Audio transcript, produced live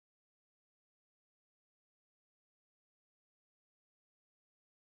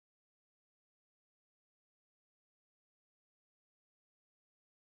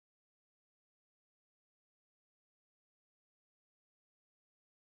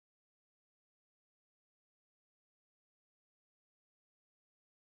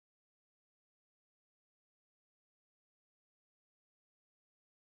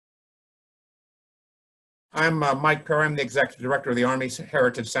I'm Mike Perry. I'm the Executive Director of the Army's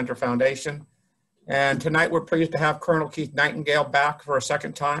Heritage Center Foundation. And tonight we're pleased to have Colonel Keith Nightingale back for a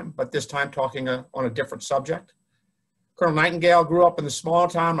second time, but this time talking on a different subject. Colonel Nightingale grew up in the small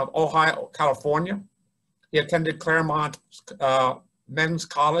town of Ohio, California. He attended Claremont Men's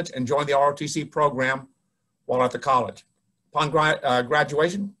College and joined the ROTC program while at the college. Upon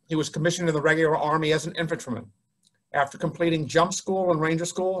graduation, he was commissioned in the regular Army as an infantryman. After completing jump school and ranger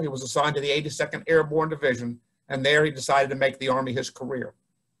school, he was assigned to the 82nd Airborne Division, and there he decided to make the Army his career.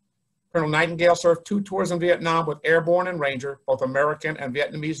 Colonel Nightingale served 2 tours in Vietnam with Airborne and Ranger, both American and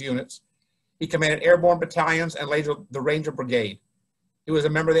Vietnamese units. He commanded airborne battalions and later the Ranger Brigade. He was a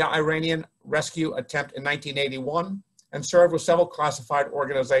member of the Iranian rescue attempt in 1981 and served with several classified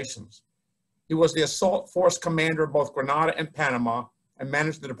organizations. He was the assault force commander of both Grenada and Panama and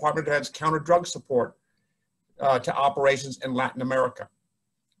managed the Department of Defense counter-drug support to operations in Latin America.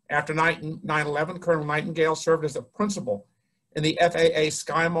 After 9/11, Colonel Nightingale served as a principal in the FAA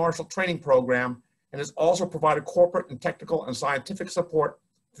Sky Marshal training program and has also provided corporate and technical and scientific support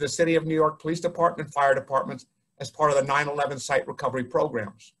to the City of New York Police Department and fire departments as part of the 9/11 site recovery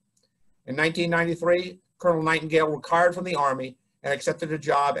programs. In 1993, Colonel Nightingale retired from the Army and accepted a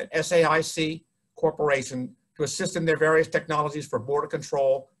job at SAIC Corporation to assist in their various technologies for border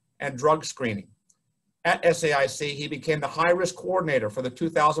control and drug screening. At SAIC, he became the high-risk coordinator for the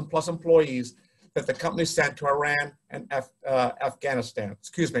 2,000 plus employees that the company sent to Iraq and Afghanistan.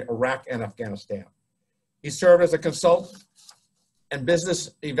 He served as a consultant and business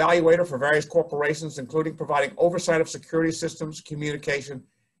evaluator for various corporations, including providing oversight of security systems, communication,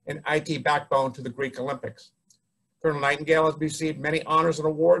 and IT backbone to the Greek Olympics. Colonel Nightingale has received many honors and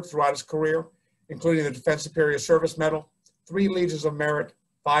awards throughout his career, including the Defense Superior Service Medal, 3 Legions of Merit,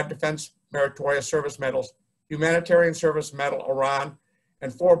 5 Defense Meritorious Service Medals, Humanitarian Service Medal, Iran,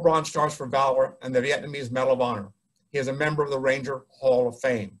 and 4 Bronze Stars for Valor and the Vietnamese Medal of Honor. He is a member of the Ranger Hall of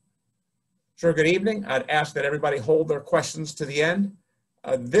Fame. Sir, good evening. I'd ask that everybody hold their questions to the end.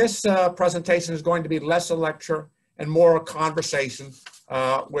 This presentation is going to be less a lecture and more a conversation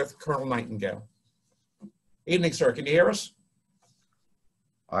with Colonel Nightingale. Evening, sir. Can you hear us?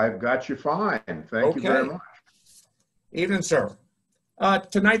 I've got you fine. Thank you very much. Evening, sir.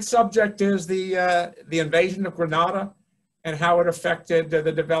 Tonight's subject is the invasion of Grenada and how it affected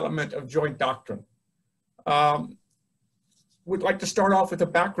the development of joint doctrine. We'd like to start off with the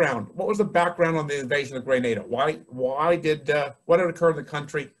background. What was the background on the invasion of Grenada? What had occurred in the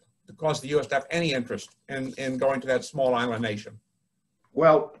country to cause the U.S. to have any interest in going to that small island nation?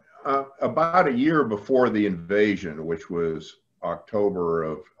 Well, about a year before the invasion, which was October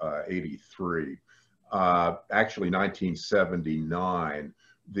of '83, actually 1979,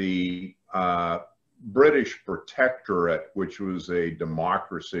 the British Protectorate, which was a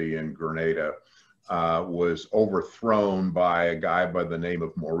democracy in Grenada, was overthrown by a guy by the name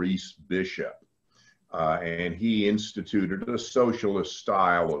of Maurice Bishop. And he instituted a socialist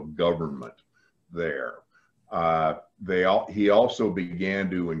style of government there. He also began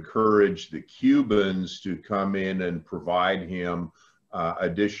to encourage the Cubans to come in and provide him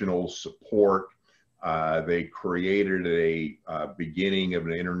additional support. They created a beginning of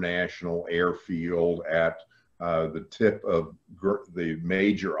an international airfield at the tip of the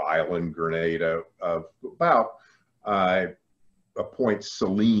major island, Grenada, of about Point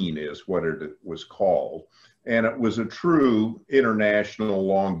Celine is what it was called. And it was a true international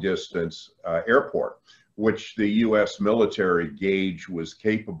long-distance airport, which the U.S. military gauge was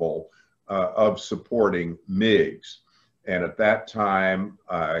capable of supporting MiGs. And at that time,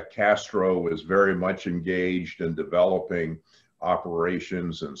 Castro was very much engaged in developing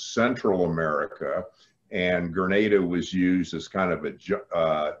operations in Central America, and Grenada was used as kind of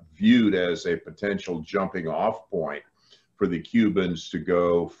viewed as a potential jumping off point for the Cubans to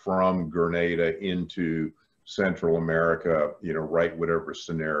go from Grenada into Central America, write whatever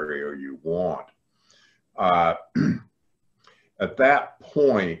scenario you want. At that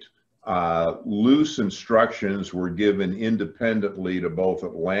point, loose instructions were given independently to both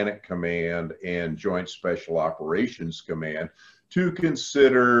Atlantic Command and Joint Special Operations Command to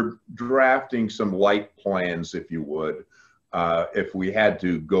consider drafting some light plans, if you would, if we had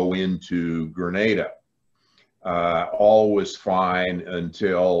to go into Grenada. All was fine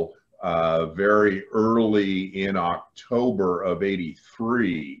until very early in October of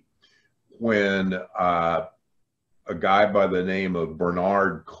 '83, when a guy by the name of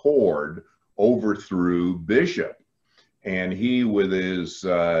Bernard Cord overthrew Bishop. And he, with his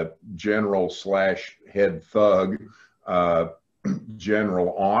general/head thug,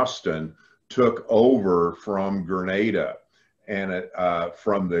 General Austin, took over from Grenada. and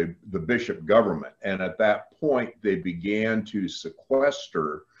from the bishop government. And at that point, they began to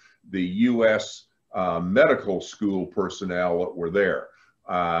sequester the U.S. Medical school personnel that were there.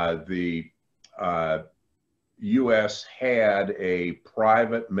 The U.S. had a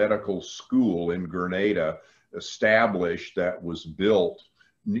private medical school in Grenada established that was built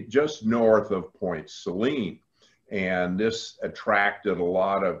just north of Point Celine. And this attracted a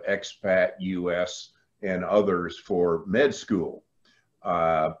lot of expat U.S. and others for med school.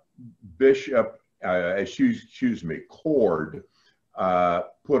 Cord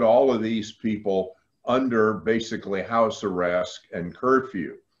put all of these people under basically house arrest and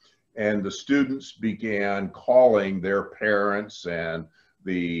curfew. And the students began calling their parents and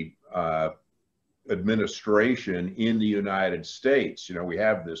the administration in the United States. You know, we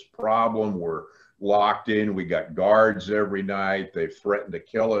have this problem, we're locked in, we got guards every night, they threaten to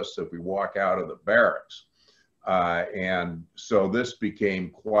kill us if we walk out of the barracks. And so this became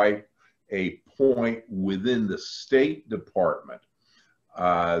quite a point within the State Department.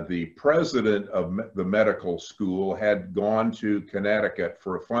 The president of the medical school had gone to Connecticut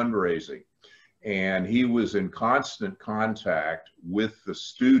for a fundraising, and he was in constant contact with the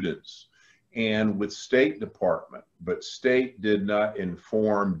students and with State Department, but State did not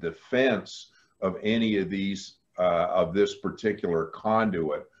inform defense of any of these, of this particular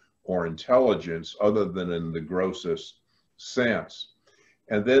conduit or intelligence other than in the grossest sense.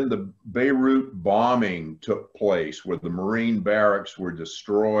 And then the Beirut bombing took place where the Marine barracks were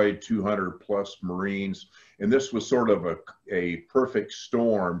destroyed, 200 plus Marines. And this was sort of a perfect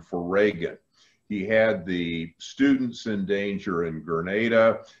storm for Reagan. He had the students in danger in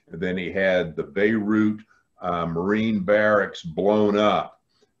Grenada, and then he had the Beirut Marine barracks blown up.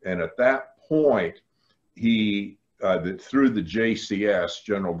 And at that point, he, through the JCS,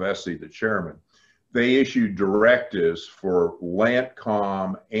 General Vesey, the chairman, they issued directives for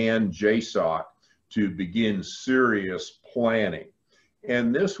LANTCOM and JSOC to begin serious planning.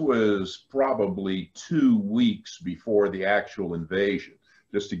 And this was probably 2 weeks before the actual invasion,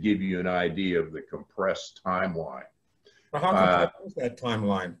 just to give you an idea of the compressed timeline. Well, how compressed was that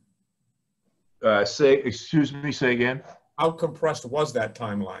timeline? Excuse me, say again? How compressed was that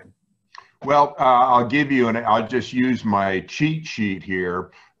timeline? Well, I'll give you, I'll just use my cheat sheet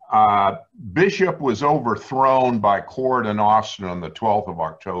here. Bishop was overthrown by Cord and Austin on the 12th of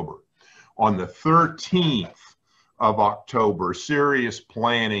October. On the 13th of October, serious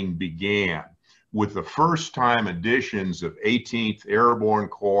planning began with the first time additions of 18th Airborne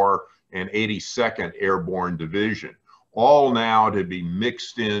Corps and 82nd Airborne Division, all now to be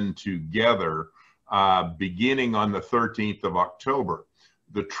mixed in together beginning on the 13th of October.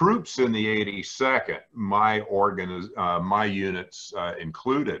 The troops in the 82nd, my units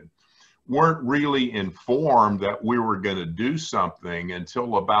included, weren't really informed that we were going to do something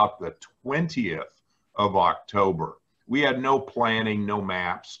until about the 20th of October. We had no planning, no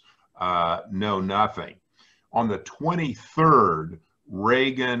maps, no nothing. On the 23rd,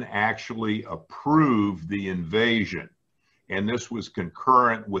 Reagan actually approved the invasion, and this was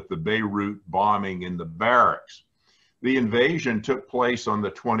concurrent with the Beirut bombing in the barracks. The invasion took place on the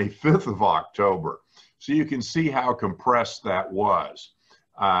 25th of October. So you can see how compressed that was.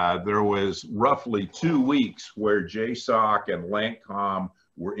 There was roughly 2 weeks where JSOC and LANTCOM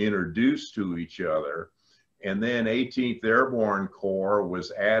were introduced to each other. And then 18th Airborne Corps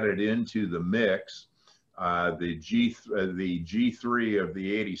was added into the mix. The G3 of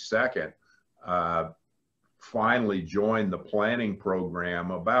the 82nd finally joined the planning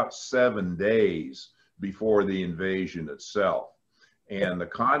program about 7 days before the invasion itself. And the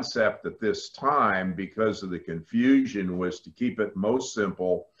concept at this time, because of the confusion, was to keep it most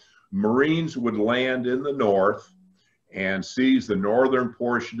simple. Marines would land in the north and seize the northern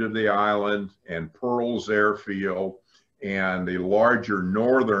portion of the island and Pearl's airfield and the larger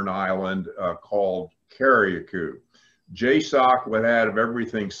northern island called Carriacou. JSOC would have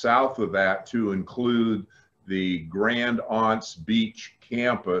everything south of that to include the Grand Aunts Beach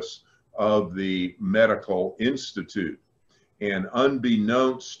campus of the Medical Institute. And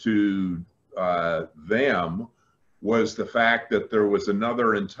unbeknownst to them was the fact that there was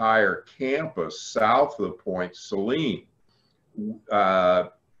another entire campus south of Point Celine.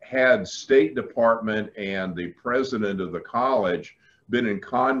 Had State Department and the president of the college been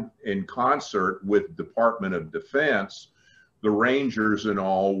in concert with Department of Defense, the Rangers and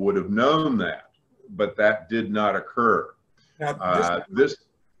all would have known that, but that did not occur. Now,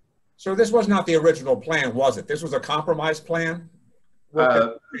 So this was not the original plan, was it? This was a compromise plan?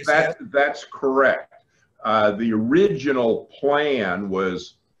 That's correct. The original plan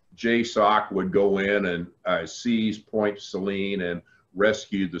was JSOC would go in and seize Point Celine and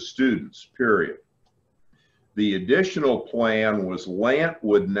rescue the students, period. The additional plan was Lant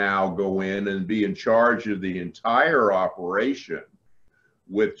would now go in and be in charge of the entire operation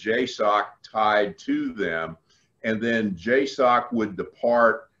with JSOC tied to them. And then JSOC would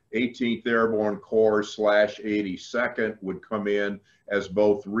depart, 18th Airborne Corps / 82nd would come in as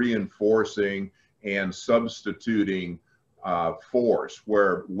both reinforcing and substituting force,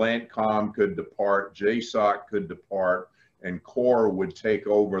 where LANTCOM could depart, JSOC could depart, and Corps would take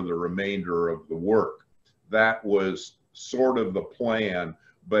over the remainder of the work. That was sort of the plan,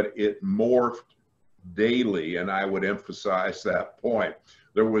 but it morphed daily, and I would emphasize that point.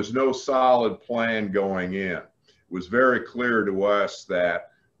 There was no solid plan going in. It was very clear to us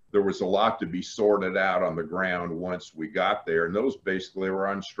that there was a lot to be sorted out on the ground once we got there, and those basically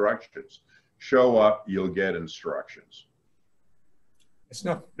were instructions. Show up, you'll get instructions.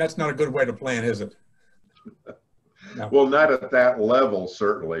 That's not a good way to plan, is it? No. Well, not at that level,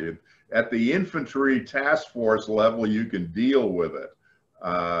 certainly. At the infantry task force level, you can deal with it.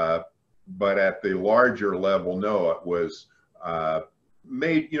 But at the larger level, no, it was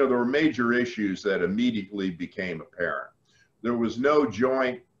there were major issues that immediately became apparent. There was no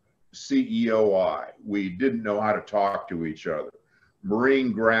joint CEOI. We didn't know how to talk to each other.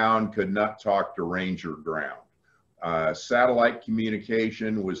 Marine ground could not talk to Ranger ground. Satellite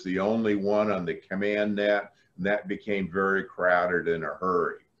communication was the only one on the command net, and that became very crowded in a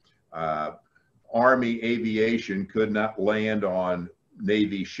hurry. Army aviation could not land on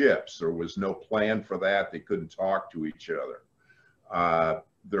Navy ships. There was no plan for that. They couldn't talk to each other.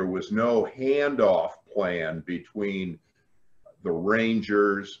 There was no handoff plan between the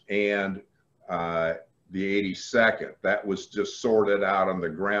Rangers and the 82nd. That was just sorted out on the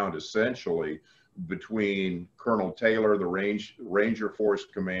ground essentially between Colonel Taylor, the Ranger Force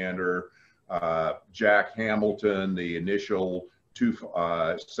Commander, Jack Hamilton, the initial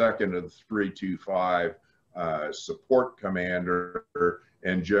second of the 325 support commander,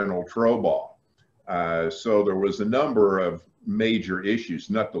 and General Trobaugh. So there was a number of major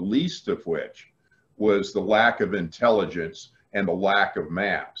issues, not the least of which was the lack of intelligence and the lack of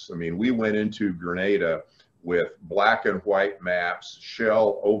maps. I mean, we went into Grenada with black and white maps,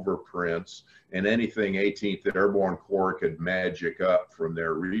 shell overprints, and anything 18th Airborne Corps could magic up from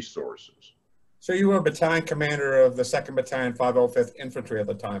their resources. So you were a battalion commander of the 2nd Battalion, 505th Infantry at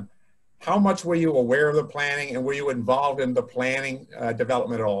the time. How much were you aware of the planning, and were you involved in the planning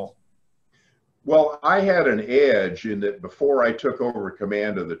development at all? Well, I had an edge in that before I took over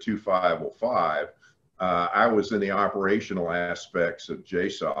command of the 2505, I was in the operational aspects of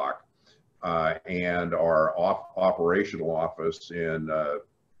JSOC and our operational office in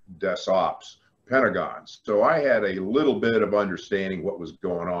DesOps, Pentagon. So I had a little bit of understanding what was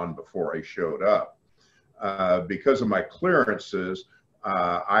going on before I showed up. Because of my clearances,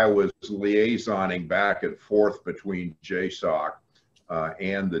 I was liaisoning back and forth between JSOC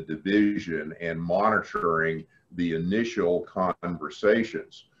and the division and monitoring the initial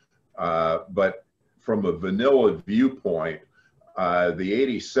conversations. But from a vanilla viewpoint,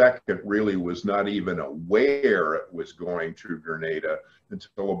 the 82nd really was not even aware it was going to Grenada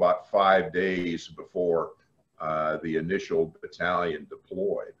until about 5 days before the initial battalion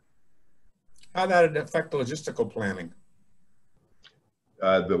deployed. How did it affect the logistical planning?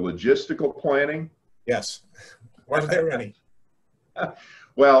 The logistical planning? Yes. Was there any?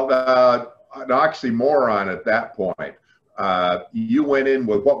 Well, an oxymoron at that point. You went in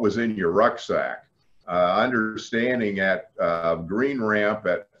with what was in your rucksack. Understanding at Green Ramp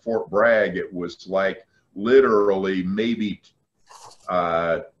at Fort Bragg, it was like literally maybe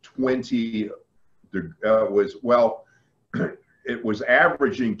 20, it was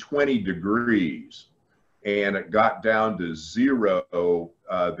averaging 20 degrees, and it got down to 0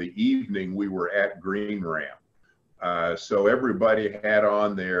 the evening we were at Green Ramp. So everybody had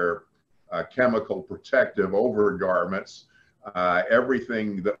on their chemical protective overgarments.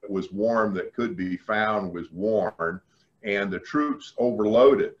 Everything that was warm that could be found was worn, and the troops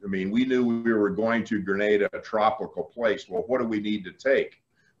overloaded. I mean, we knew we were going to Grenada, a tropical place. Well, what do we need to take?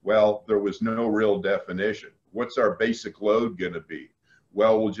 Well, there was no real definition. What's our basic load going to be?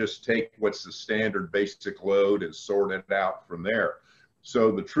 Well, we'll just take what's the standard basic load and sort it out from there.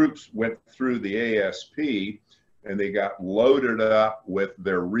 So the troops went through the ASP and they got loaded up with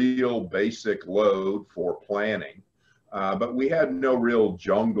their real basic load for planning. But we had no real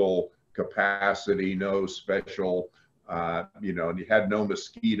jungle capacity, no special, you had no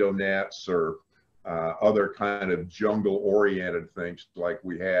mosquito nets or other kind of jungle-oriented things like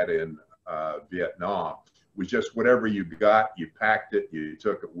we had in Vietnam. was just whatever you got, you packed it, you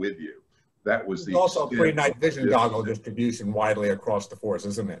took it with you. That was the also pre-night vision goggle distribution widely across the force,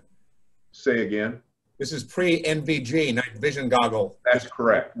 isn't it? Say again? This is pre-NVG, night vision goggle. That's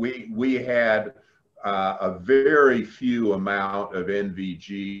correct. We had a very few amount of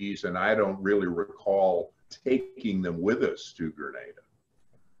NVGs, and I don't really recall taking them with us to Grenada.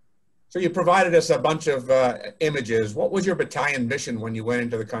 So you provided us a bunch of images. What was your battalion mission when you went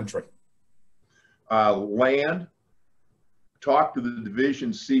into the country? Land, talked to the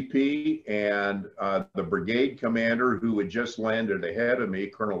division CP and the brigade commander who had just landed ahead of me,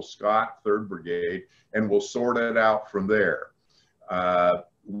 Colonel Scott, 3rd Brigade, and we'll sort it out from there.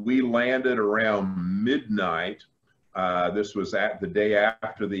 We landed around midnight. This was the day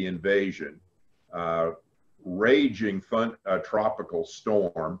after the invasion. Raging tropical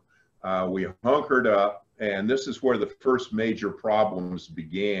storm. We hunkered up, and this is where the first major problems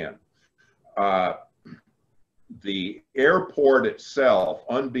began. The airport itself,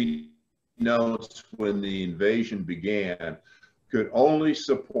 unbeknownst when the invasion began, could only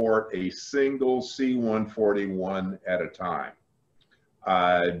support a single C-141 at a time.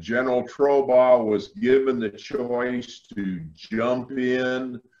 General Trobaugh was given the choice to jump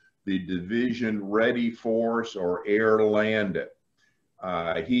in the division ready force or air land it.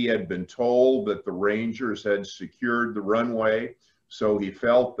 He had been told that the Rangers had secured the runway, so he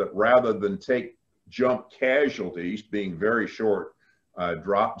felt that rather than take jump casualties, being very short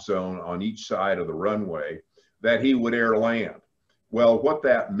drop zone on each side of the runway, that he would air land. Well, what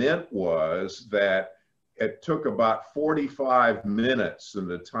that meant was that it took about 45 minutes in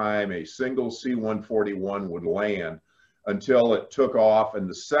the time a single C-141 would land until it took off and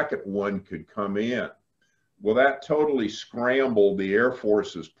the second one could come in. Well, that totally scrambled the Air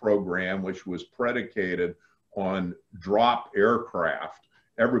Force's program, which was predicated on drop aircraft.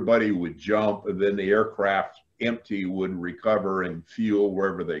 Everybody would jump, and then the aircraft empty would recover and fuel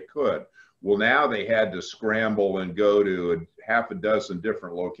wherever they could. Well, now they had to scramble and go to half a dozen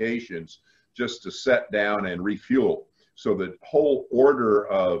different locations just to set down and refuel. So the whole order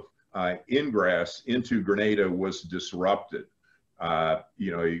of ingress into Grenada was disrupted.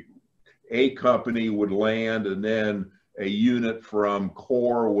 You know, a company would land, and then a unit from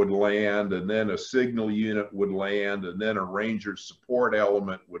Corps would land, and then a signal unit would land, and then a Ranger support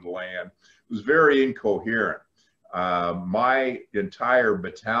element would land. It was very incoherent. My entire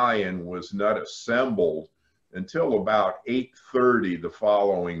battalion was not assembled until about 8:30 the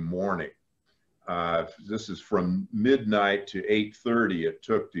following morning. This is from midnight to 8:30 it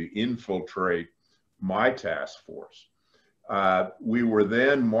took to infiltrate my task force. We were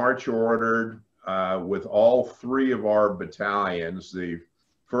then march ordered with all 3 of our battalions, the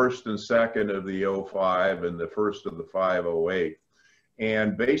 1st and 2nd of the 05 and the 1st of the 508,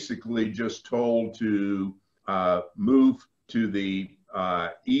 and basically just told to move to the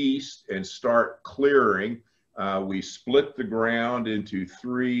east and start clearing. We split the ground into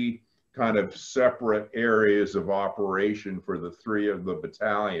 3 kind of separate areas of operation for the 3 of the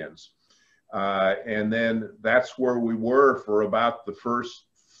battalions. And then that's where we were for about the first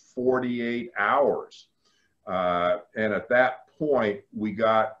 48 hours. And at that point, we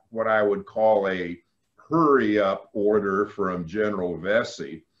got what I would call a hurry up order from General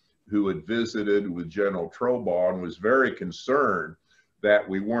Vesey, who had visited with General Trobaugh and was very concerned that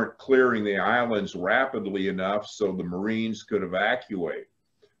we weren't clearing the islands rapidly enough so the Marines could evacuate.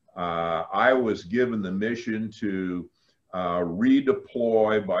 I was given the mission to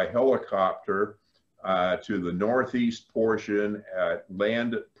redeploy by helicopter to the northeast portion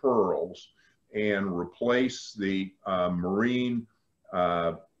land at Pearls and replace the Marine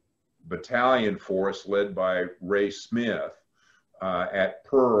battalion force led by Ray Smith at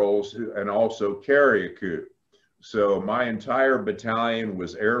Pearls and also Carriacou. So my entire battalion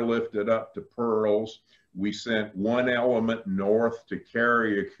was airlifted up to Pearls. We sent 1 element north to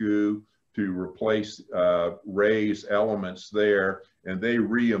Carriacou to replace Ray's elements there, and they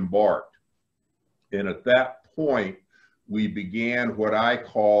re-embarked. And at that point, we began what I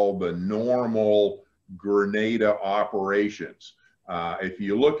call the normal Grenada operations. If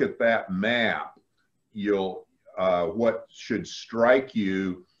you look at that map, you'll what should strike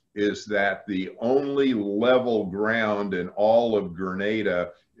you is that the only level ground in all of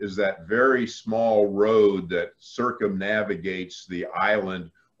Grenada is that very small road that circumnavigates the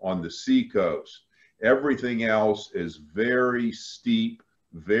island on the seacoast. Everything else is very steep,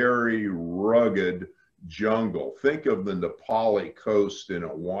 very rugged jungle. Think of the Nepali coast in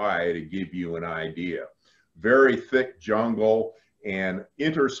Hawaii to give you an idea. Very thick jungle, and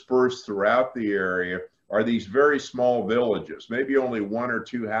interspersed throughout the area are these very small villages, maybe only 1 or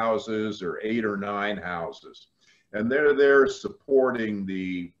 2 houses or 8 or 9 houses. And they're there supporting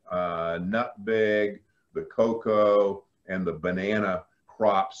the nutmeg, the cocoa, and the banana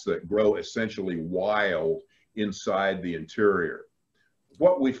crops that grow essentially wild inside the interior.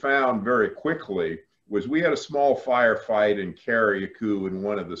 What we found very quickly was we had a small firefight in Carriacou in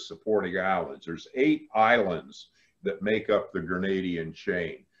one of the supporting islands. There's 8 islands that make up the Grenadian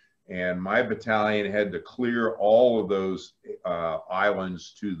chain. And my battalion had to clear all of those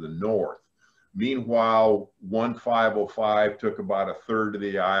islands to the north. Meanwhile, 1505 took about 1/3 of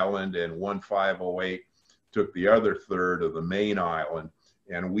the island, and 1508 took the other 1/3 of the main island.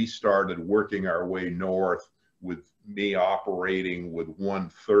 And we started working our way north, with me operating with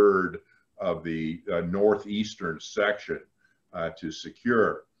 1/3 of the northeastern section to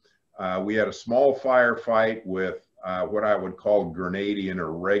secure. We had a small firefight with what I would call Grenadian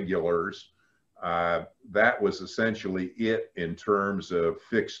irregulars. That was essentially it in terms of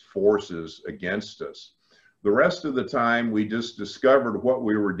fixed forces against us. The rest of the time, we just discovered what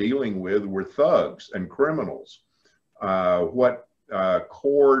we were dealing with were thugs and criminals. What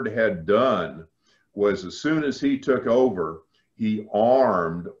Cord had done was, as soon as he took over, he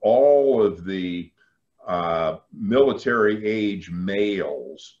armed all of the military age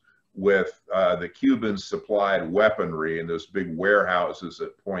males with the Cubans supplied weaponry in those big warehouses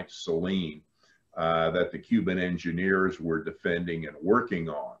at Point Celine that the Cuban engineers were defending and working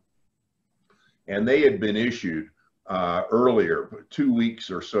on. And they had been issued earlier, 2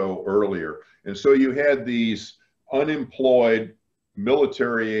 weeks or so earlier. And so you had these unemployed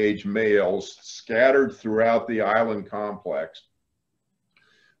military age males scattered throughout the island complex,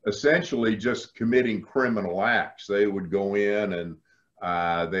 essentially just committing criminal acts. They would go in and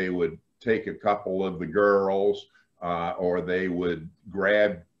they would take a couple of the girls, or they would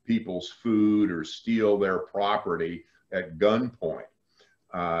grab people's food or steal their property at gunpoint.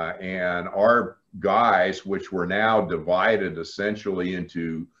 And our guys, which were now divided essentially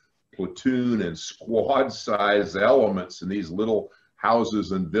into platoon and squad size elements in these little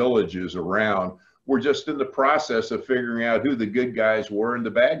houses and villages around, were just in the process of figuring out who the good guys were and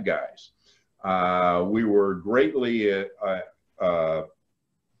the bad guys. We were greatly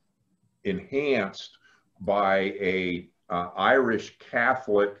enhanced by a Irish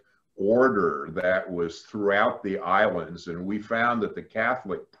Catholic order that was throughout the islands, and we found that the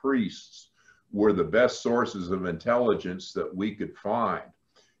Catholic priests were the best sources of intelligence that we could find.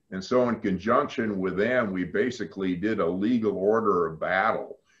 And so in conjunction with them, we basically did a legal order of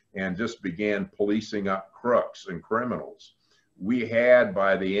battle and just began policing up crooks and criminals. We had,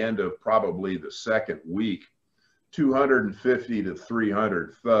 by the end of probably the 2nd week, 250 to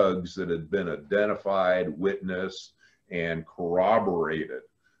 300 thugs that had been identified, witnessed, and corroborated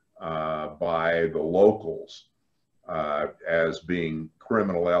by the locals as being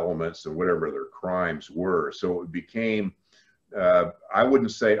criminal elements and whatever their crimes were. So it became, I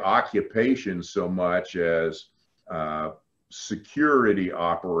wouldn't say occupation so much as security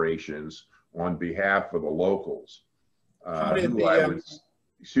operations on behalf of the locals.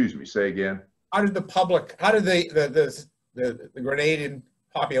 Excuse me, say again? How did the public, how did the Grenadian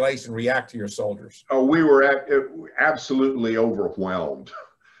population react to your soldiers? Oh, we were absolutely overwhelmed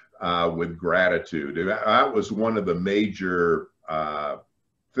with gratitude. That was one of the major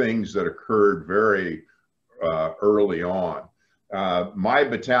things that occurred very early on. My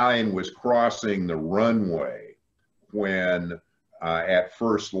battalion was crossing the runway when, at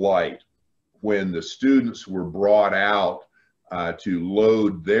first light, when the students were brought out to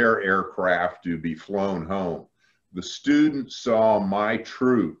load their aircraft to be flown home. The students saw my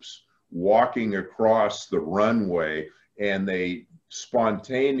troops walking across the runway, and they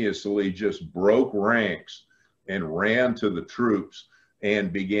spontaneously just broke ranks and ran to the troops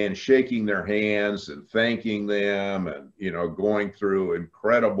and began shaking their hands and thanking them, and, you know, going through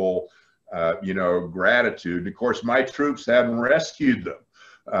incredible, you know, gratitude. Of course, my troops hadn't rescued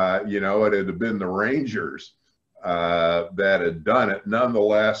them. You know, it had been the Rangers that had done it.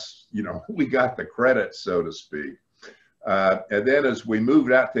 Nonetheless, you know, we got the credit, so to speak. And then as we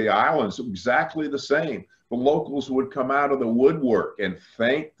moved out to the islands, exactly the same. The locals would come out of the woodwork and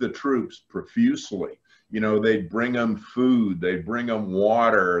thank the troops profusely. You know, they'd bring them food, they'd bring them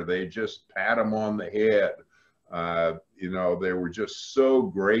water, they'd just pat them on the head. You know, they were just so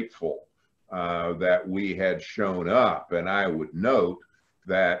grateful that we had shown up. And I would note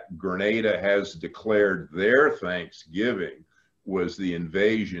that Grenada has declared their Thanksgiving was the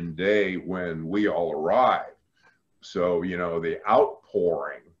invasion day when we all arrived. So, you know, the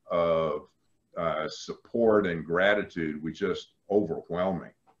outpouring of support and gratitude was just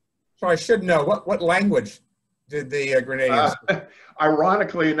overwhelming. So I should know, what language did the Grenadians speak?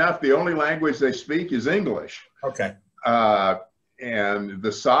 Ironically enough, the only language they speak is English. Okay. And the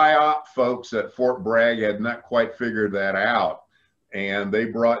PSYOP folks at Fort Bragg had not quite figured that out. And they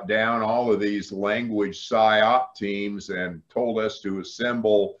brought down all of these language PSYOP teams and told us to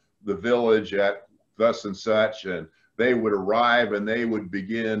assemble the village at thus and such. And they would arrive and they would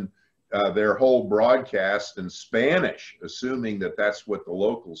begin their whole broadcast in Spanish, assuming that that's what the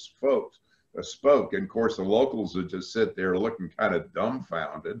locals spoke. And of course, the locals would just sit there looking kind of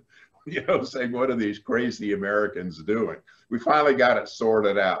dumbfounded, you know, saying, what are these crazy Americans doing? We finally got it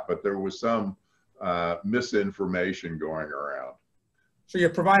sorted out, but there was some misinformation going around. So you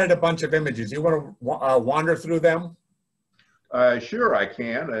provided a bunch of images. You want to wander through them? Sure, I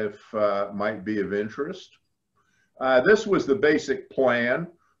can, if might be of interest. This was the basic plan.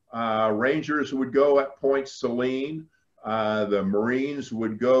 Rangers would go at Point Celine. The Marines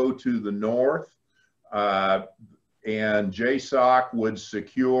would go to the north, and JSOC would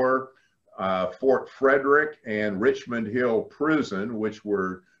secure Fort Frederick and Richmond Hill Prison, which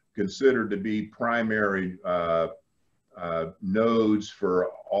were considered to be primary nodes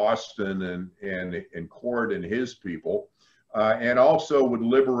for Austin and Court and his people, and also would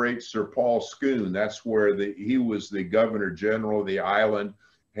liberate Sir Paul Scoon. That's where he was the Governor General of the island,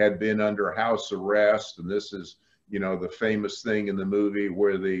 had been under house arrest, and this is, you know, the famous thing in the movie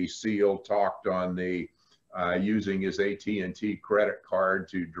where the SEAL talked on the using his AT&T credit card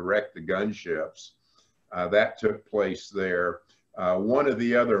to direct the gunships. That took place there. One of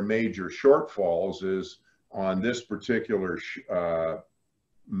the other major shortfalls is on this particular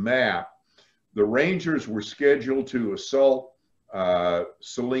map. The Rangers were scheduled to assault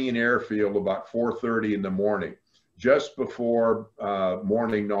Saline Airfield about 4:30 in the morning, just before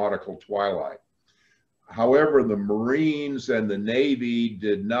morning nautical twilight. However, the Marines and the Navy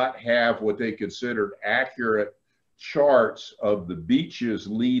did not have what they considered accurate charts of the beaches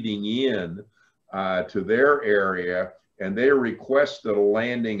leading in to their area, and they requested a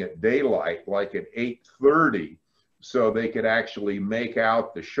landing at daylight, like at 8:30, so they could actually make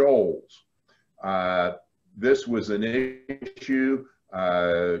out the shoals. This was an issue.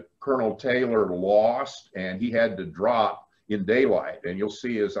 Colonel Taylor lost, and he had to drop in daylight. And you'll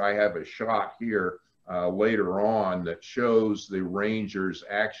see, as I have a shot here later on, that shows the Rangers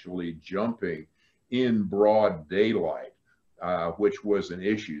actually jumping in broad daylight, which was an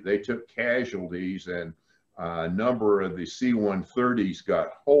issue. They took casualties, and a number of the C-130s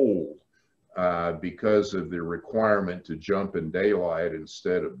got holed because of the requirement to jump in daylight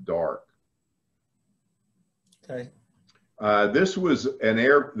instead of dark. Okay. This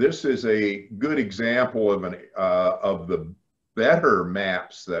is a good example of the better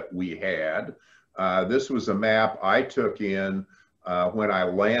maps that we had. This was a map I took in when I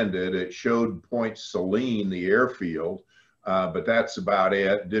landed. It showed Point Celine, the airfield, but that's about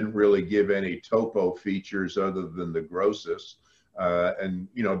it. Didn't really give any topo features other than the grossest and,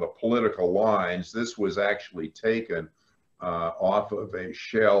 you know, the political lines. This was actually taken off of a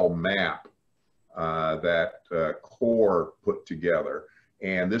shell map that COR put together.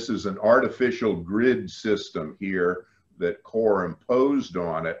 And this is an artificial grid system here that COR imposed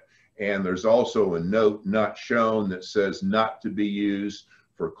on it. And there's also a note not shown that says not to be used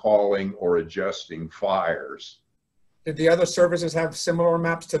for calling or adjusting fires. Did the other services have similar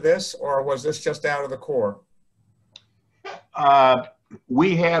maps to this, or was this just out of the COR?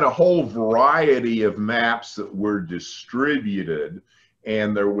 We had a whole variety of maps that were distributed,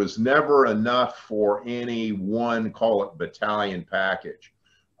 and there was never enough for any one, call it battalion package.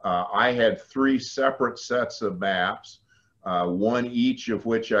 I had 3 separate sets of maps, one each of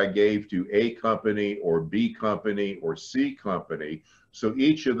which I gave to A company or B company or C company. So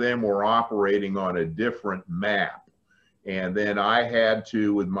each of them were operating on a different map. And then I had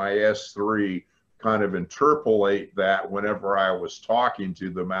to, with my S3, kind of interpolate that whenever I was talking to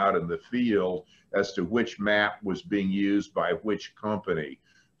them out in the field as to which map was being used by which company,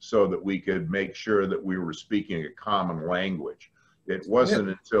 so that we could make sure that we were speaking a common language. It wasn't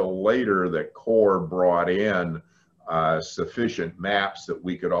until later that COR brought in sufficient maps that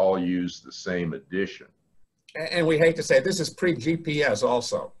we could all use the same edition. And we hate to say, this is pre-GPS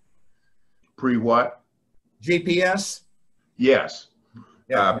also. Pre what? GPS? Yes.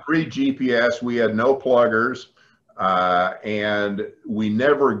 Yeah. Pre-GPS, we had no pluggers, and we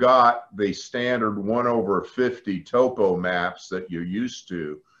never got the standard 1/50 topo maps that you're used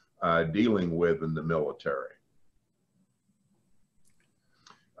to dealing with in the military.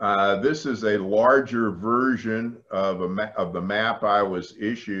 This is a larger version of the map I was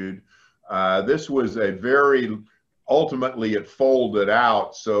issued. This was a very ultimately it folded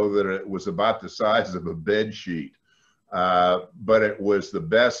out so that it was about the size of a bed sheet. But it was the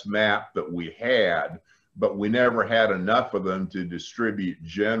best map that we had, but we never had enough of them to distribute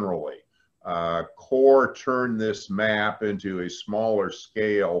generally. COR turned this map into a smaller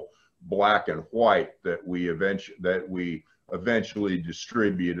scale black and white that we eventually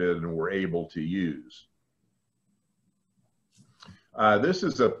distributed and were able to use. This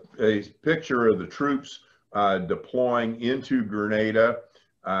is a picture of the troops deploying into Grenada.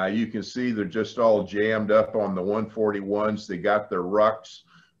 You can see they're just all jammed up on the 141s. They got their rucks.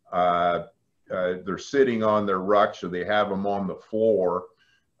 They're sitting on their rucks, so they have them on the floor.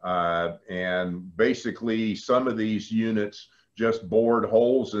 And basically, some of these units just bored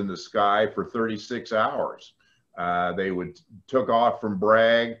holes in the sky for 36 hours. They took off from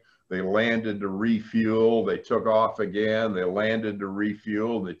Bragg. They landed to refuel. They took off again. They landed to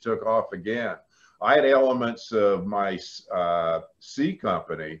refuel. They took off again. I had elements of my C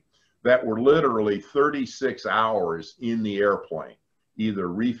company that were literally 36 hours in the airplane, either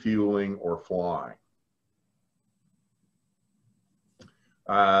refueling or flying.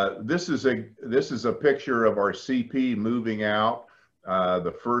 This is a picture of our CP moving out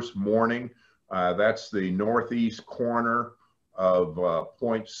the first morning. That's the northeast corner of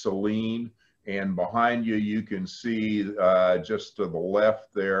Point Celine, and behind you, you can see just to the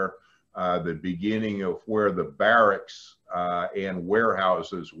left there, the beginning of where the barracks and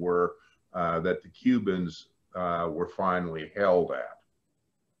warehouses were that the Cubans were finally held at.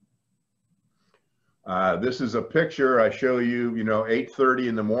 This is a picture I show you, 8:30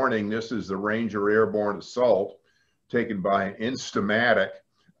 in the morning. This is the Ranger Airborne Assault taken by an Instamatic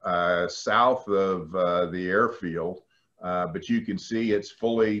south of the airfield. But you can see it's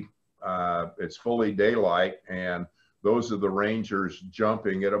fully daylight, and those are the Rangers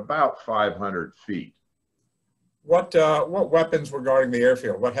jumping at about 500 feet. What weapons were guarding the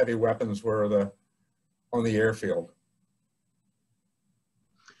airfield? What heavy weapons were on the airfield?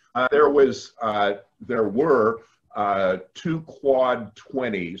 There were 2 quad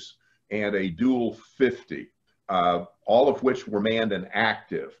 20s and a dual 50, all of which were manned and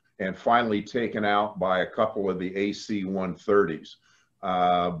active, and finally taken out by a couple of the AC-130s.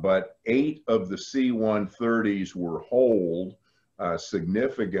 But 8 of the C-130s were holed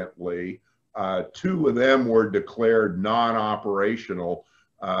significantly. 2 of them were declared non-operational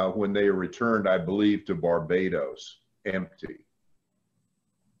when they returned, I believe, to Barbados, empty.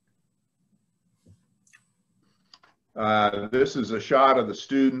 This is a shot of the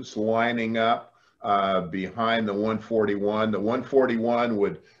students lining up behind the 141. The 141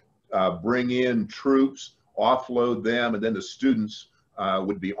 would bring in troops, offload them, and then the students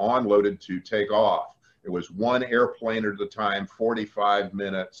would be onloaded to take off. It was 1 airplane at a time, 45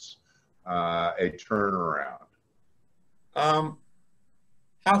 minutes, a turnaround.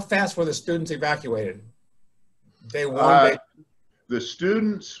 How fast were the students evacuated? Day one? The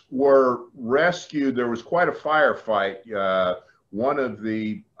students were rescued. There was quite a firefight. One of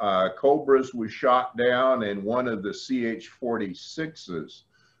the Cobras was shot down, and one of the CH-46s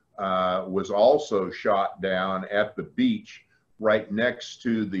was also shot down at the beach right next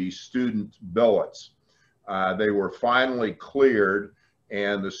to the student billets. They were finally cleared,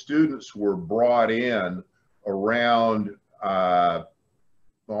 and the students were brought in around, I'm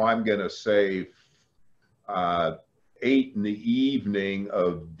going to say 8 in the evening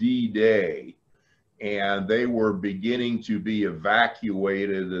of D-Day, and they were beginning to be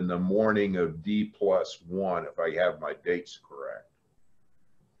evacuated in the morning of D+1, if I have my dates correct.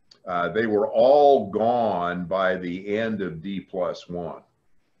 They were all gone by the end of D+1.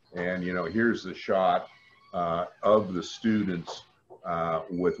 And, here's the shot of the students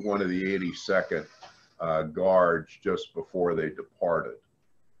with one of the 82nd Guards just before they departed.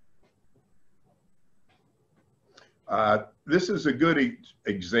 This is a good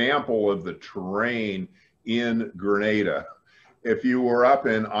example of the terrain in Grenada. If you were up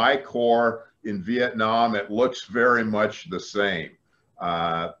in I Corps in Vietnam, it looks very much the same.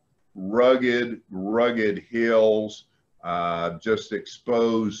 Rugged hills, just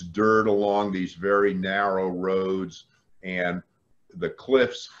exposed dirt along these very narrow roads, and the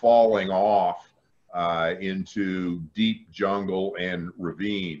cliffs falling off into deep jungle and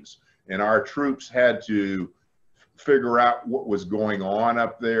ravines. And our troops had to figure out what was going on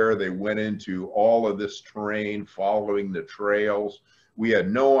up there. They went into all of this terrain following the trails. We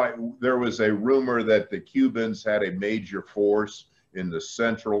had there was a rumor that the Cubans had a major force in the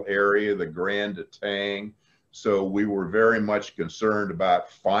central area, the Grand Etang. So we were very much concerned about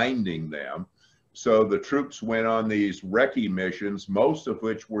finding them. So the troops went on these recce missions, most of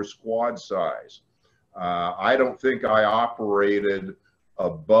which were squad size. I don't think I operated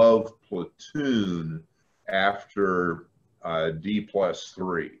above platoon after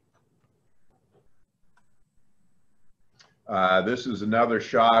D+3. This is another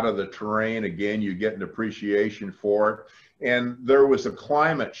shot of the terrain. Again, you get an appreciation for it. And there was a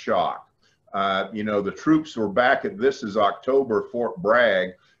climate shock. You know, the troops were back at, this is October, Fort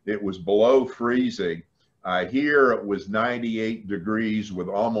Bragg. It was below freezing. Here it was 98 degrees with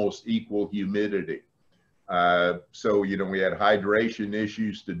almost equal humidity. So, you know, we had hydration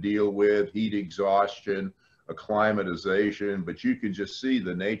issues to deal with, heat exhaustion, acclimatization, but you can just see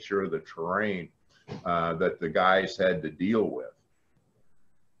the nature of the terrain that the guys had to deal with.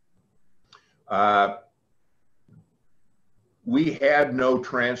 We had no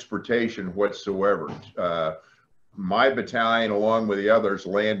transportation whatsoever. My battalion, along with the others,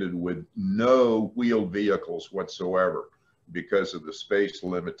 landed with no wheeled vehicles whatsoever because of the space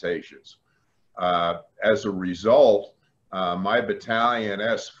limitations. As a result, my battalion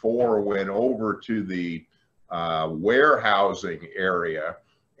S4 went over to the warehousing area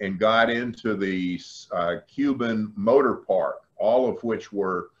and got into the Cuban motor park, all of which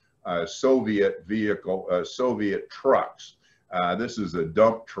were Soviet trucks. This is a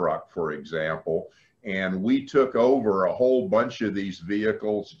dump truck, for example, and we took over a whole bunch of these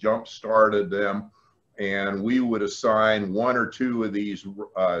vehicles, jump-started them, and we would assign one or two of these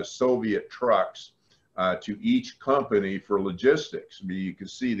Soviet trucks to each company for logistics. I mean, you can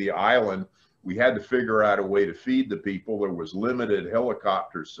see the island. We had to figure out a way to feed the people. There was limited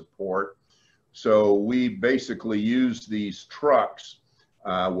helicopter support. So we basically used these trucks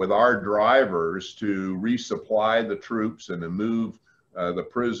with our drivers to resupply the troops and to move the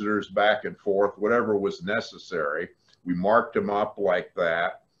prisoners back and forth, whatever was necessary. We marked them up like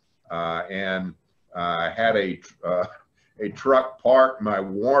that and had a truck parked. My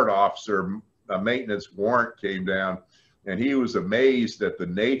warrant officer, a maintenance warrant, came down, and he was amazed at the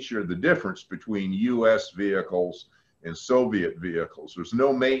nature, the difference between U.S. vehicles and Soviet vehicles. There's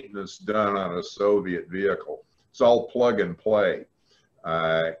no maintenance done on a Soviet vehicle. It's all plug and play.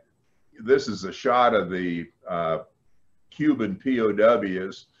 This is a shot of the Cuban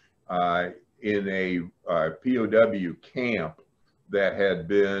POWs in a POW camp that had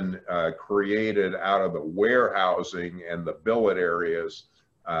been created out of the warehousing and the billet areas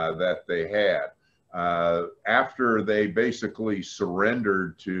that they had. After they basically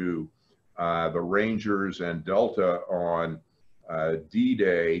surrendered to the Rangers and Delta on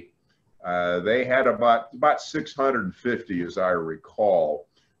D-Day, they had about 650, as I recall.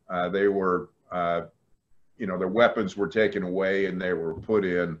 They were, you know, their weapons were taken away and they were put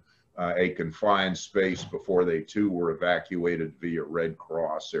in a confined space before they too were evacuated via Red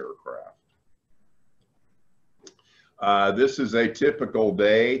Cross aircraft. This is a typical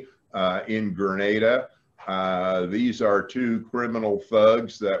day in Grenada. These are two criminal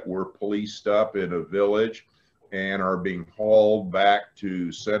thugs that were policed up in a village and are being hauled back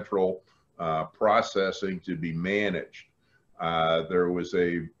to central processing to be managed. There was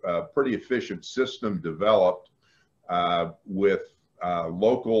a pretty efficient system developed with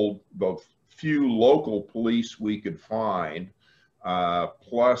the few local police we could find,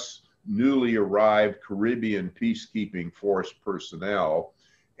 plus newly arrived Caribbean peacekeeping force personnel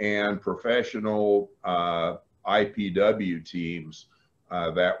and professional IPW teams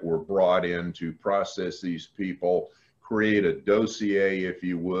that were brought in to process these people, create a dossier, if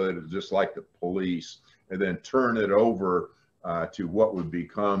you would, just like the police, and then turn it over to what would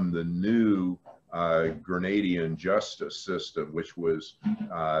become the new Grenadian justice system, which was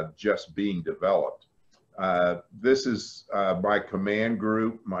just being developed. This is my command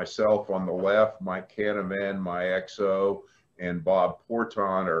group, myself on the left, Mike Canavan, my XO, and Bob Porton,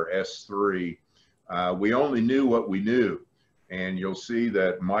 our S3. We only knew what we knew. And you'll see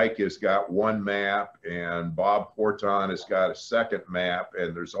that Mike has got one map and Bob Porton has got a second map,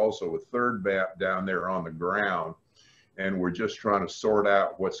 and there's also a third map down there on the ground. And we're just trying to sort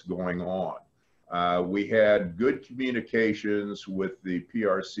out what's going on. We had good communications with the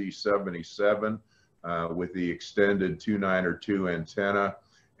PRC-77 with the extended 292 antenna.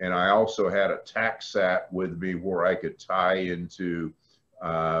 And I also had a TACSAT with me where I could tie into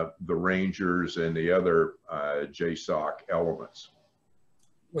the Rangers and the other JSOC elements.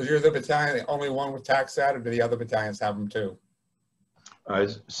 Was your other battalion the only one with TACSAT, or do the other battalions have them too?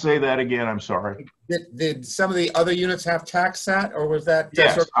 Say that again, I'm sorry. Did some of the other units have TACSAT, or was that?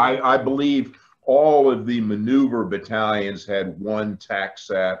 Yes, I believe all of the maneuver battalions had one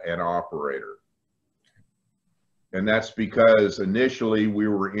TACSAT and operator. And that's because initially we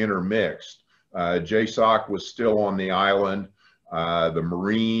were intermixed. JSOC was still on the island. The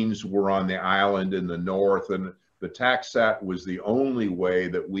Marines were on the island in the north, and the TACSAT was the only way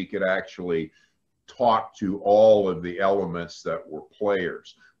that we could actually talk to all of the elements that were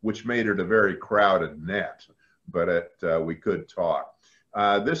players, which made it a very crowded net, but we could talk.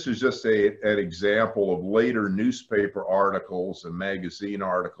 This is just an example of later newspaper articles and magazine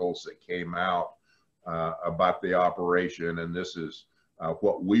articles that came out about the operation, and this is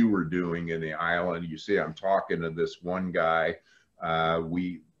what we were doing in the island. You see, I'm talking to this one guy.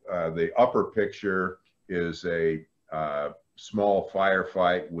 The upper picture is a small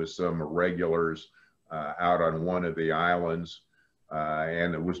firefight with some irregulars out on one of the islands,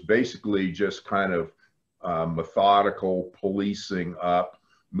 and it was basically just kind of methodical policing up,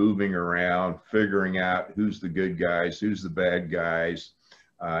 moving around, figuring out who's the good guys, who's the bad guys,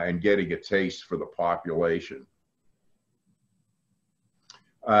 and getting a taste for the population.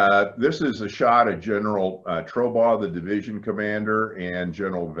 This is a shot of General Trobaugh, the division commander, and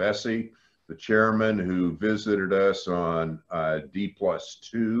General Vesey, the chairman, who visited us on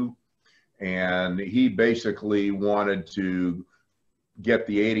D+2. And he basically wanted to get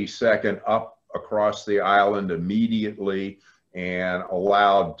the 82nd up across the island immediately and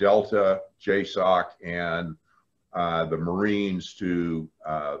allow Delta, JSOC, and the Marines to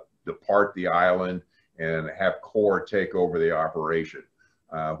depart the island and have Corps take over the operation,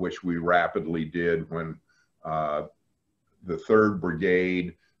 which we rapidly did when the 3rd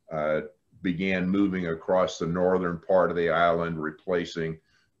Brigade began moving across the northern part of the island, replacing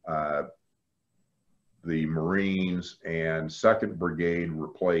the Marines, and 2nd Brigade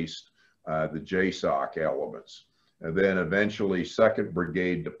replaced the JSOC elements. And then eventually 2nd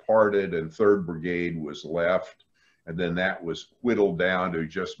Brigade departed and 3rd Brigade was left. And then that was whittled down to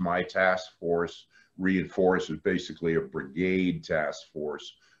just my task force, reinforced as basically a brigade task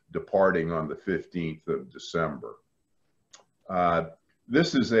force, departing on the 15th of December.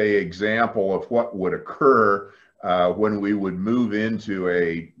 This is an example of what would occur when we would move into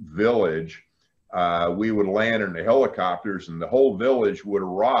a village. We would land in the helicopters and the whole village would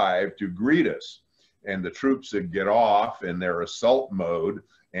arrive to greet us. And the troops would get off in their assault mode,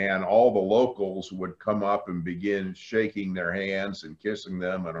 and all the locals would come up and begin shaking their hands and kissing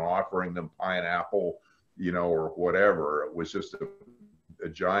them and offering them pineapple, you know, or whatever. It was just a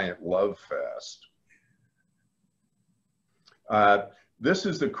giant love fest. This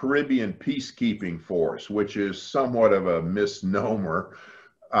is the Caribbean Peacekeeping Force, which is somewhat of a misnomer.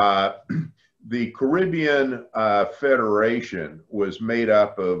 The Caribbean Federation was made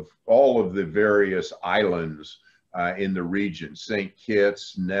up of all of the various islands in the region: St.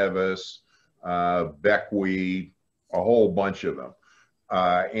 Kitts, Nevis, Bequia, a whole bunch of them.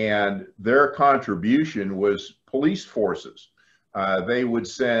 And their contribution was police forces. They would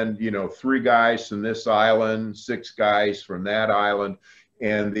send, you know, 3 guys from this island, 6 guys from that island.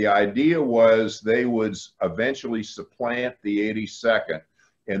 And the idea was they would eventually supplant the 82nd,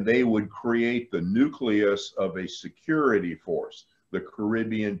 and they would create the nucleus of a security force, the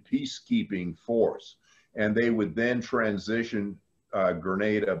Caribbean Peacekeeping Force. And they would then transition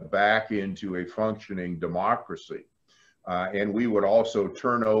Grenada back into a functioning democracy. And we would also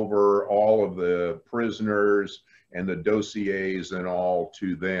turn over all of the prisoners and the dossiers and all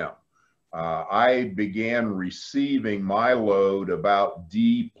to them. I began receiving my load about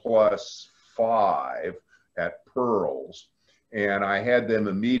D+5 at Pearls, and I had them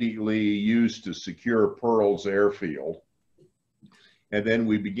immediately used to secure Pearls Airfield. And then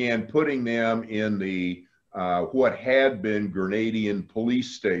we began putting them in the what had been Grenadian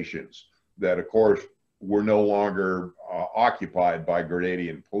police stations that, of course, were no longer occupied by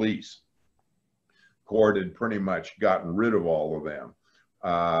Grenadian police. Corps had pretty much gotten rid of all of them.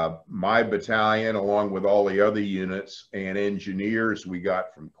 My battalion, along with all the other units and engineers we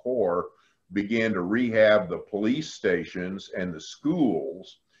got from Corps, began to rehab the police stations and the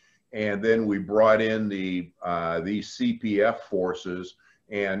schools. And then we brought in these CPF forces,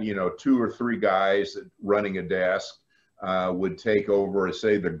 and, you know, 2 or 3 guys running a desk would take over,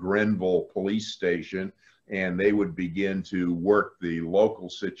 say, the Grenville police station, and they would begin to work the local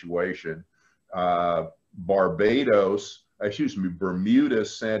situation. Bermuda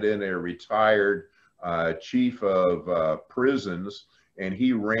sent in a retired chief of prisons, and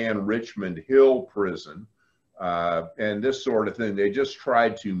he ran Richmond Hill Prison, and this sort of thing. They just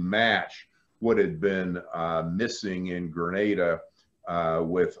tried to match what had been missing in Grenada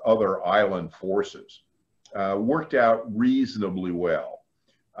with other island forces. Worked out reasonably well.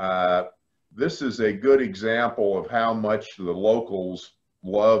 This is a good example of how much the locals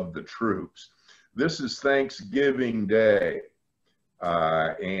loved the troops. This is Thanksgiving Day.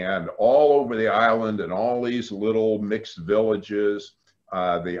 And all over the island and all these little mixed villages,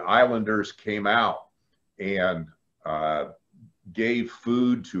 the islanders came out and gave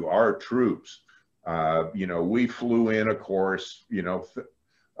food to our troops. You know, we flew in, of course, you know,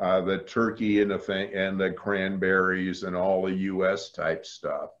 the turkey and the cranberries and all the US type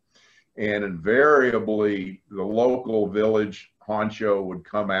stuff. And invariably, the local village honcho would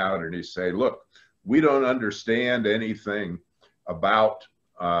come out and he'd say, look, we don't understand anything about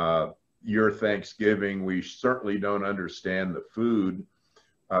your Thanksgiving. We certainly don't understand the food,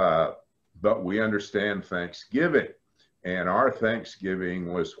 but we understand Thanksgiving. And our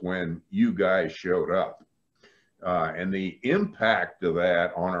Thanksgiving was when you guys showed up. And the impact of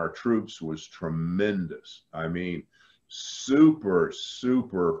that on our troops was tremendous. I mean, super,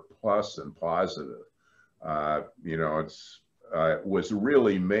 super plus and positive. You know, it was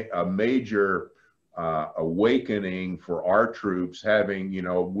really a major awakening for our troops, having, you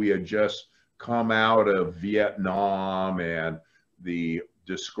know, we had just come out of Vietnam and the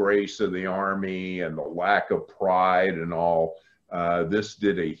disgrace of the Army and the lack of pride and all. This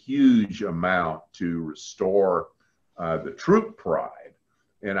did a huge amount to restore the troop pride.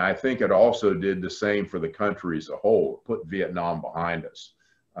 And I think it also did the same for the country as a whole, put Vietnam behind us.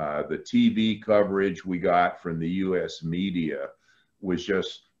 The TV coverage we got from the US media was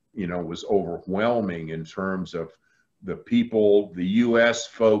just, you know, was overwhelming in terms of the people, the US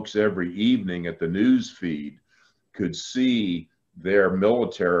folks every evening at the news feed could see their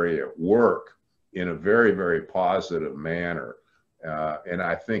military at work in a very, very positive manner. And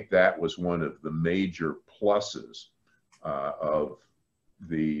I think that was one of the major pluses of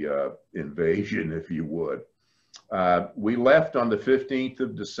the invasion, if you would. We left on the 15th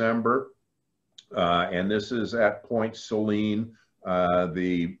of December, and this is at Point Celine,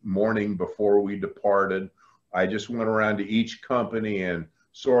 the morning before we departed. I just went around to each company and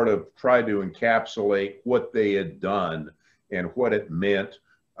sort of tried to encapsulate what they had done and what it meant,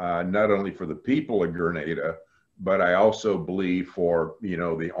 not only for the people of Grenada, but I also believe for, you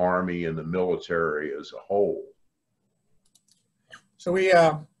know, the Army and the military as a whole. So we,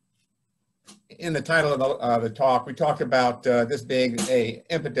 in the title of the talk, we talked about this being an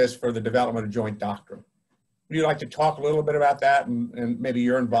impetus for the development of joint doctrine. Would you like to talk a little bit about that and maybe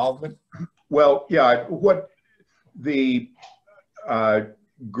your involvement? Well, yeah, what the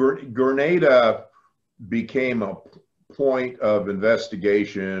Grenada became a point of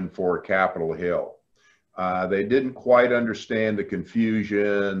investigation for Capitol Hill. They didn't quite understand the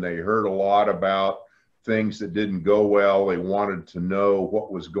confusion. They heard a lot about things that didn't go well. They wanted to know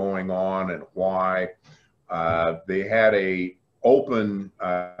what was going on and why. They had a open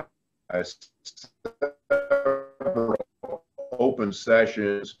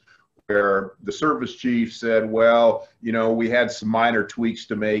sessions where the service chief said, well, you know, we had some minor tweaks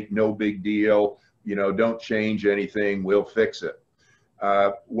to make, no big deal, you know, don't change anything, we'll fix it.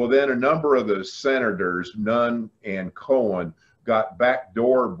 Well, then a number of the senators, Nunn and Cohen, got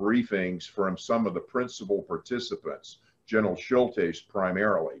backdoor briefings from some of the principal participants, General Schultes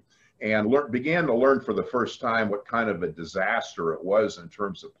primarily, and began to learn for the first time what kind of a disaster it was in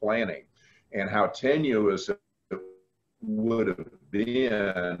terms of planning and how tenuous it would have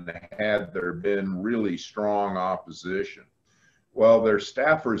been had there been really strong opposition. Well, their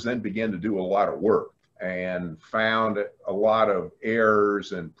staffers then began to do a lot of work and found a lot of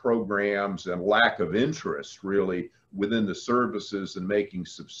errors and programs and lack of interest really within the services in making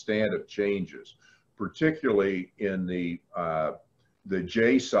substantive changes, particularly in the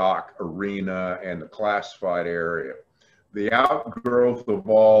JSOC arena and the classified area. The outgrowth of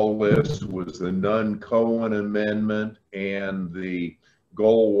all this was the Nunn-Cohen amendment and the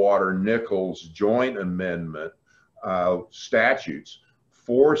Goldwater-Nichols joint amendment statutes,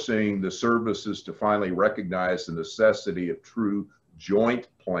 forcing the services to finally recognize the necessity of true joint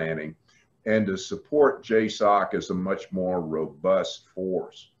planning and to support JSOC as a much more robust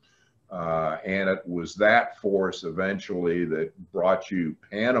force. And it was that force eventually that brought you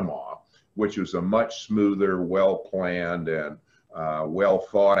Panama, which was a much smoother, well-planned and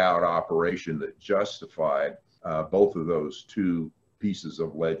well-thought-out operation that justified both of those two pieces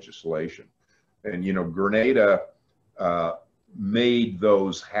of legislation. And, you know, Grenada made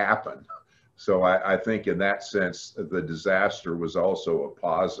those happen. So I think in that sense, the disaster was also a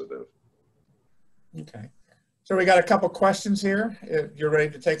positive. Okay. So we got a couple questions here. If you're ready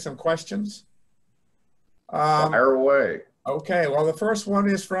to take some questions. Fire away. Okay, well, the first one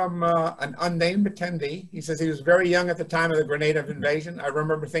is from an unnamed attendee. He says he was very young at the time of the Grenada invasion. I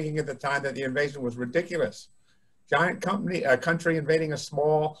remember thinking at the time that the invasion was ridiculous. Giant country invading a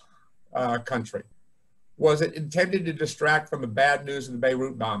small country. Was it intended to distract from the bad news of the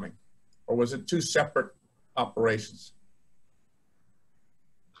Beirut bombing, or was it two separate operations?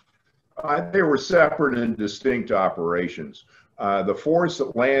 They were separate and distinct operations. The force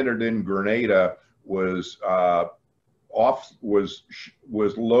that landed in Grenada was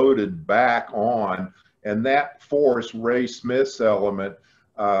loaded back on, and that force, Ray Smith's element,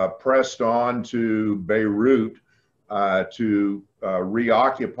 pressed on to Beirut to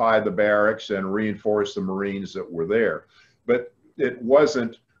reoccupy the barracks and reinforce the Marines that were there. But it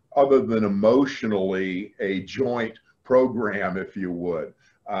wasn't, other than emotionally, a joint program, if you would.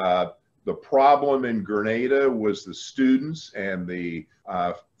 The problem in Grenada was the students and the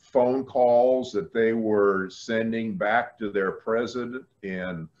phone calls that they were sending back to their president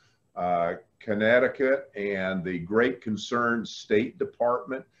in Connecticut, and the great concern State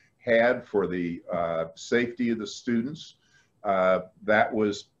Department had for the safety of the students. That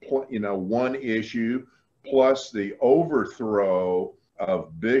was, one issue, plus the overthrow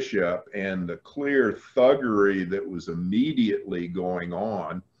of Bishop and the clear thuggery that was immediately going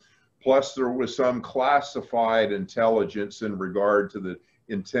on. Plus, there was some classified intelligence in regard to the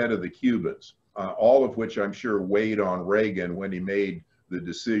intent of the Cubans, all of which I'm sure weighed on Reagan when he made the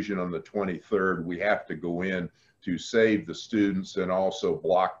decision on the 23rd, we have to go in to save the students and also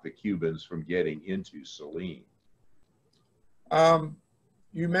block the Cubans from getting into Saline.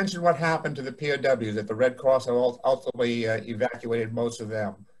 You mentioned what happened to the POWs, that the Red Cross ultimately evacuated most of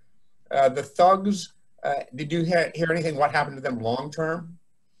them. The thugs, did you hear anything what happened to them long term?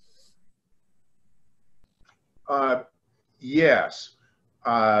 Yes.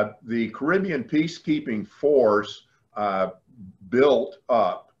 The Caribbean Peacekeeping Force built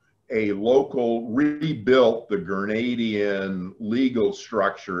up a rebuilt the Grenadian legal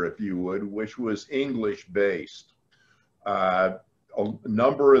structure, if you would, which was English-based. A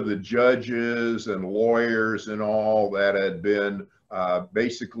number of the judges and lawyers and all that had been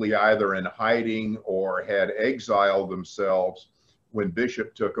basically either in hiding or had exiled themselves when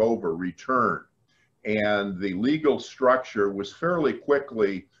Bishop took over, returned. And the legal structure was fairly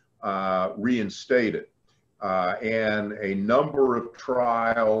quickly reinstated. And a number of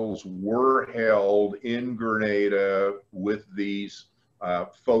trials were held in Grenada with these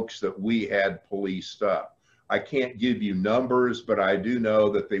folks that we had policed up. I can't give you numbers, but I do know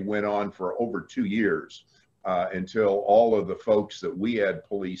that they went on for over 2 years until all of the folks that we had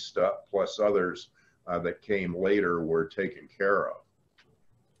policed up, plus others that came later, were taken care of.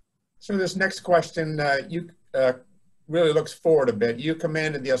 So this next question really looks forward a bit. You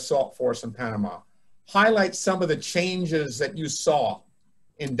commanded the assault force in Panama. Highlight some of the changes that you saw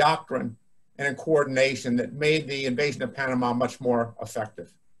in doctrine and in coordination that made the invasion of Panama much more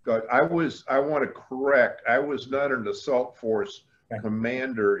effective. Good. I want to correct, I was not an assault force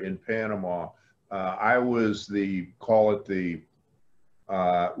commander in Panama. I was call it the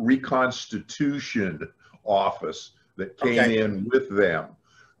reconstitution office that came in with them.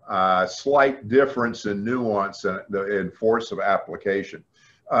 Slight difference in nuance and force of application.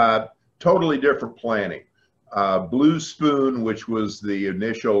 Totally different planning. Blue Spoon, which was the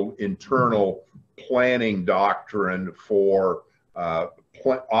initial internal planning doctrine for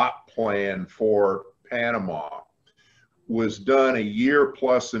op plan for Panama, was done a year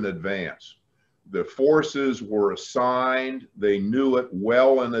plus in advance. The forces were assigned. They knew it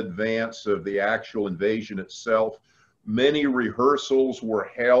well in advance of the actual invasion itself. Many rehearsals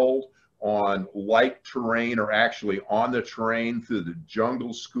were held on light terrain, or actually on the terrain through the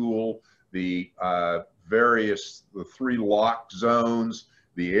jungle school, the 3 lock zones,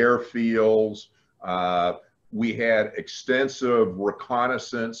 the airfields. We had extensive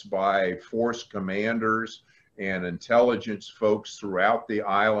reconnaissance by force commanders and intelligence folks throughout the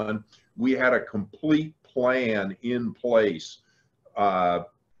island. We had a complete plan in place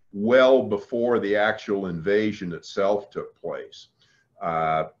well before the actual invasion itself took place.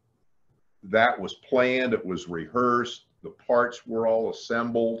 That was planned, it was rehearsed, the parts were all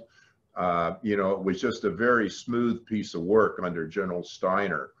assembled. It was just a very smooth piece of work under General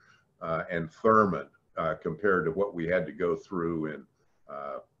Steiner and Thurman compared to what we had to go through in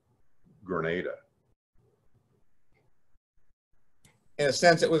Grenada. In a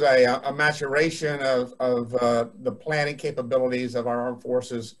sense, it was a maturation of the planning capabilities of our armed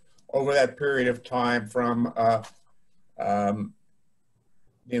forces over that period of time from the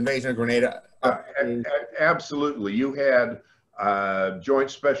invasion of Grenada. Absolutely. You had Joint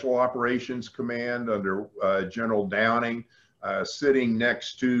Special Operations Command under General Downing sitting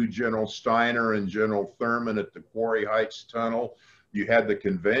next to General Steiner and General Thurman at the Quarry Heights Tunnel. You had the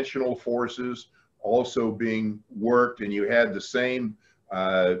conventional forces also being worked, and you had the same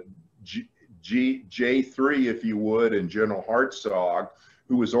J3, if you would, and General Hartzog,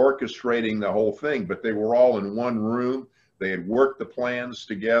 who was orchestrating the whole thing, but they were all in one room. They had worked the plans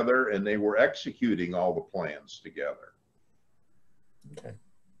together and they were executing all the plans together. Okay.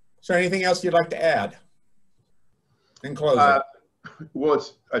 So anything else you'd like to add in closing? Well,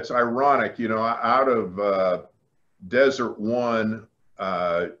 it's ironic, you know, out of Desert One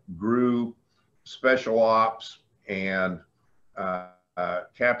grew Special Ops and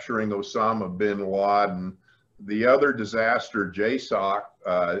capturing Osama bin Laden. The other disaster, JSOC,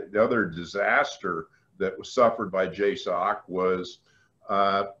 the other disaster that was suffered by JSOC was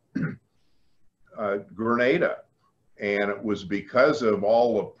Grenada. And it was because of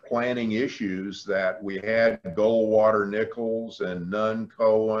all the planning issues that we had Goldwater-Nichols and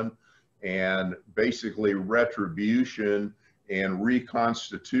Nunn-Cohen, and basically retribution and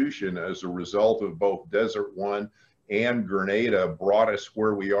reconstitution as a result of both Desert One and Grenada brought us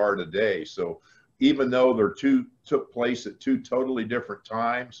where we are today. So even though took place at two totally different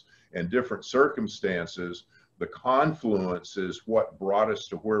times and different circumstances, the confluence is what brought us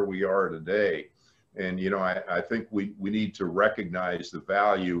to where we are today. And, you know, I think we need to recognize the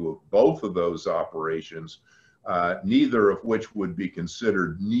value of both of those operations, neither of which would be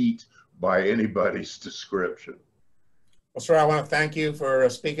considered neat by anybody's description. Well, sir, I want to thank you for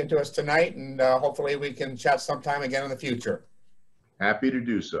speaking to us tonight, and hopefully we can chat sometime again in the future. Happy to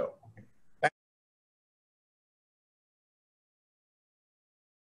do so.